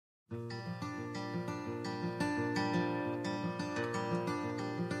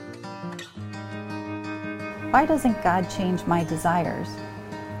Why doesn't God change my desires?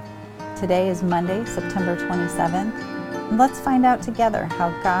 Today is Monday, September 27th, and let's find out together how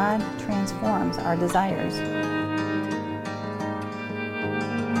God transforms our desires.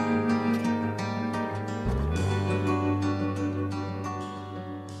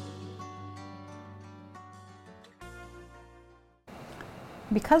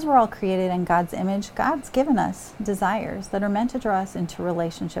 Because we're all created in God's image, God's given us desires that are meant to draw us into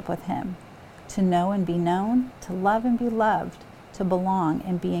relationship with Him, to know and be known, to love and be loved, to belong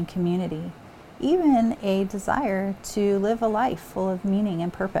and be in community, even a desire to live a life full of meaning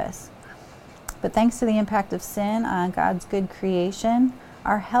and purpose. But thanks to the impact of sin on God's good creation,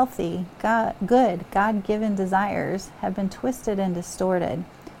 our healthy, good, God-given desires have been twisted and distorted.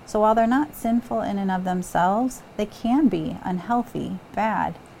 So while they're not sinful in and of themselves, they can be unhealthy,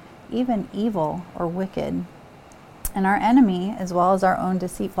 bad, even evil or wicked. And our enemy, as well as our own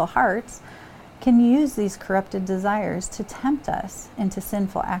deceitful hearts, can use these corrupted desires to tempt us into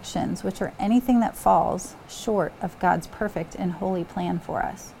sinful actions, which are anything that falls short of God's perfect and holy plan for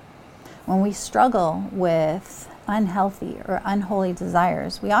us. When we struggle with unhealthy or unholy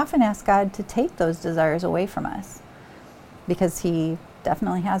desires, we often ask God to take those desires away from us, because He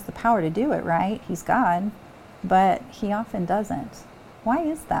definitely has the power to do it, right? He's God, but He often doesn't. Why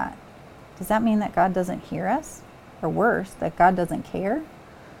is that? Does that mean that God doesn't hear us? Or worse, that God doesn't care?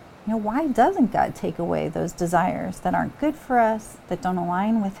 Why doesn't God take away those desires that aren't good for us, that don't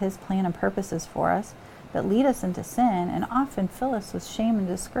align with His plan and purposes for us, that lead us into sin and often fill us with shame and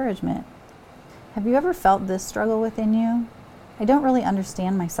discouragement? Have you ever felt this struggle within you? I don't really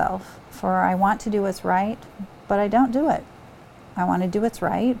understand myself, for I want to do what's right, but I don't do it. I want to do what's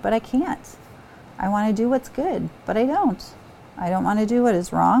right, but I can't. I want to do what's good, but I don't. I don't want to do what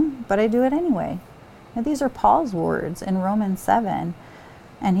is wrong, but I do it anyway. Now, these are Paul's words in Romans 7,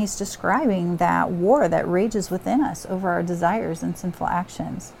 and he's describing that war that rages within us over our desires and sinful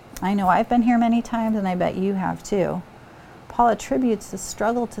actions. I know I've been here many times, and I bet you have too. Paul attributes the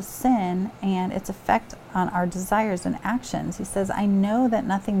struggle to sin and its effect on our desires and actions. He says, I know that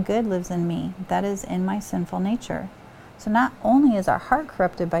nothing good lives in me, that is, in my sinful nature. So not only is our heart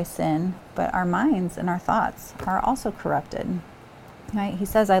corrupted by sin, but our minds and our thoughts are also corrupted. Right? He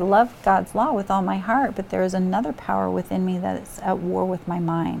says, I love God's law with all my heart, but there is another power within me that is at war with my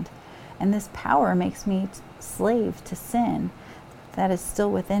mind. And this power makes me slave to sin that is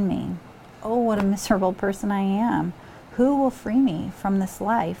still within me. Oh, what a miserable person I am. Who will free me from this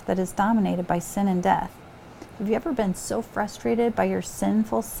life that is dominated by sin and death? Have you ever been so frustrated by your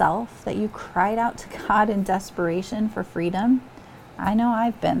sinful self that you cried out to God in desperation for freedom? I know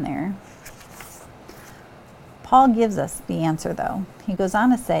I've been there. Paul gives us the answer, though. He goes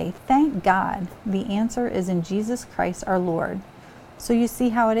on to say, thank God, the answer is in Jesus Christ our Lord. So you see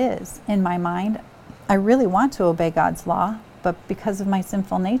how it is. In my mind, I really want to obey God's law, but because of my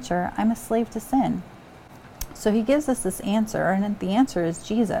sinful nature, I'm a slave to sin. So he gives us this answer, and the answer is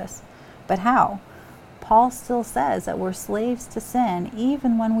Jesus. But how? Paul still says that we're slaves to sin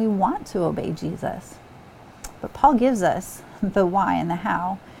even when we want to obey Jesus. But Paul gives us the why and the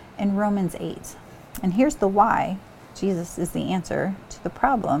how in Romans 8. And here's the why. Jesus is the answer to the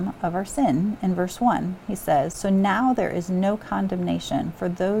problem of our sin. In verse 1, he says, so now there is no condemnation for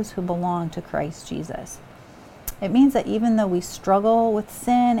those who belong to Christ Jesus. It means that even though we struggle with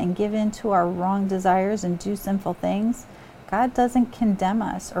sin and give in to our wrong desires and do sinful things, God doesn't condemn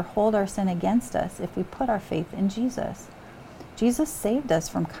us or hold our sin against us if we put our faith in Jesus. Jesus saved us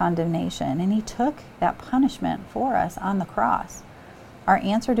from condemnation, and He took that punishment for us on the cross. Our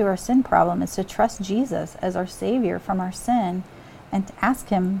answer to our sin problem is to trust Jesus as our Savior from our sin and to ask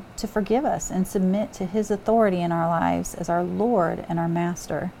Him to forgive us and submit to His authority in our lives as our Lord and our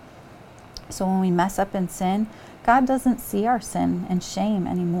Master. So when we mess up in sin, God doesn't see our sin and shame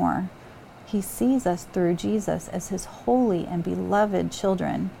anymore. He sees us through Jesus as His holy and beloved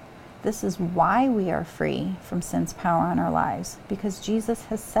children. This is why we are free from sin's power on our lives, because Jesus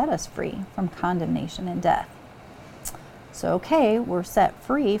has set us free from condemnation and death. So, okay, we're set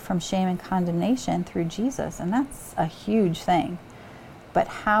free from shame and condemnation through Jesus, and that's a huge thing. But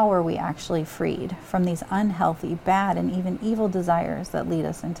how are we actually freed from these unhealthy, bad, and even evil desires that lead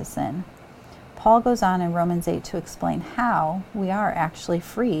us into sin? Paul goes on in Romans 8 to explain how we are actually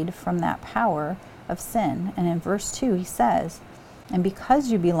freed from that power of sin. And in verse 2 he says, and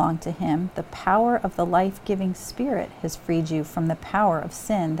because you belong to Him, the power of the life-giving Spirit has freed you from the power of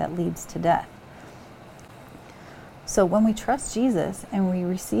sin that leads to death. So when we trust Jesus and we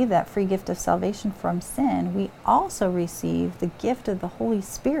receive that free gift of salvation from sin, we also receive the gift of the Holy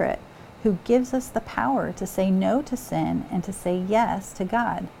Spirit, who gives us the power to say no to sin and to say yes to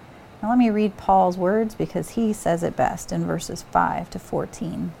God. Now let me read Paul's words because he says it best in verses 5 to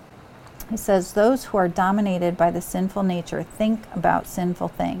 14. He says, "Those who are dominated by the sinful nature think about sinful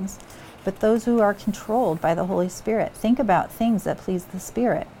things, but those who are controlled by the Holy Spirit think about things that please the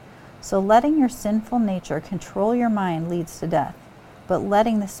Spirit. So letting your sinful nature control your mind leads to death, but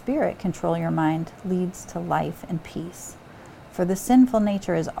letting the Spirit control your mind leads to life and peace. For the sinful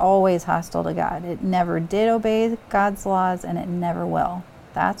nature is always hostile to God. It never did obey God's laws, and it never will.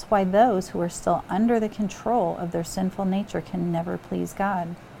 That's why those who are still under the control of their sinful nature can never please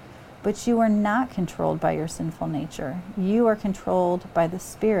God. But you are not controlled by your sinful nature. You are controlled by the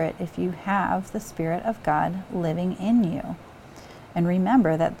Spirit if you have the Spirit of God living in you. And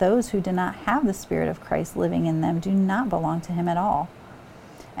remember that those who do not have the Spirit of Christ living in them do not belong to Him at all.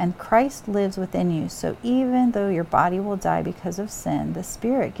 And Christ lives within you, so even though your body will die because of sin, the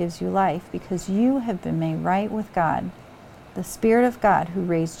Spirit gives you life because you have been made right with God. The Spirit of God who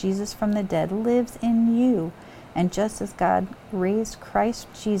raised Jesus from the dead lives in you. And just as God raised Christ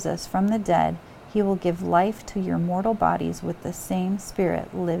Jesus from the dead, He will give life to your mortal bodies with the same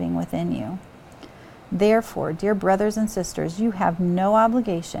Spirit living within you. Therefore, dear brothers and sisters, you have no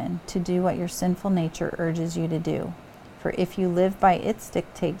obligation to do what your sinful nature urges you to do. For if you live by its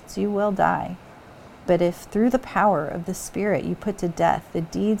dictates, you will die. But if through the power of the Spirit you put to death the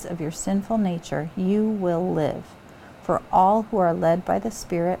deeds of your sinful nature, you will live. For all who are led by the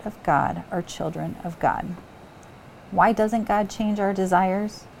Spirit of God are children of God." Why doesn't God change our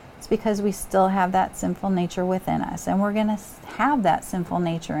desires? It's because we still have that sinful nature within us, and we're going to have that sinful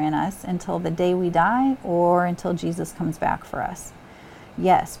nature in us until the day we die or until Jesus comes back for us.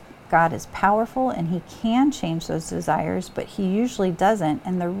 Yes, God is powerful and He can change those desires, but He usually doesn't,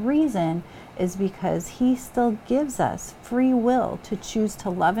 and the reason is because He still gives us free will to choose to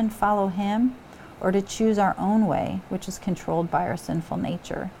love and follow Him or to choose our own way, which is controlled by our sinful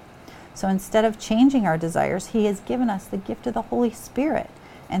nature. So instead of changing our desires, He has given us the gift of the Holy Spirit.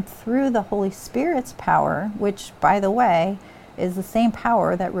 And through the Holy Spirit's power, which, by the way, is the same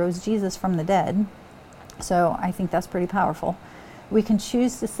power that rose Jesus from the dead, so I think that's pretty powerful, we can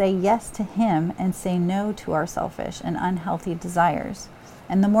choose to say yes to Him and say no to our selfish and unhealthy desires.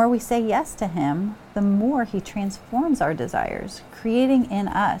 And the more we say yes to Him, the more He transforms our desires, creating in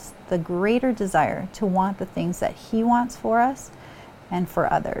us the greater desire to want the things that He wants for us and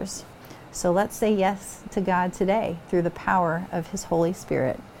for others. So let's say yes to God today through the power of His Holy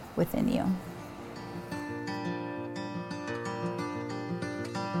Spirit within you.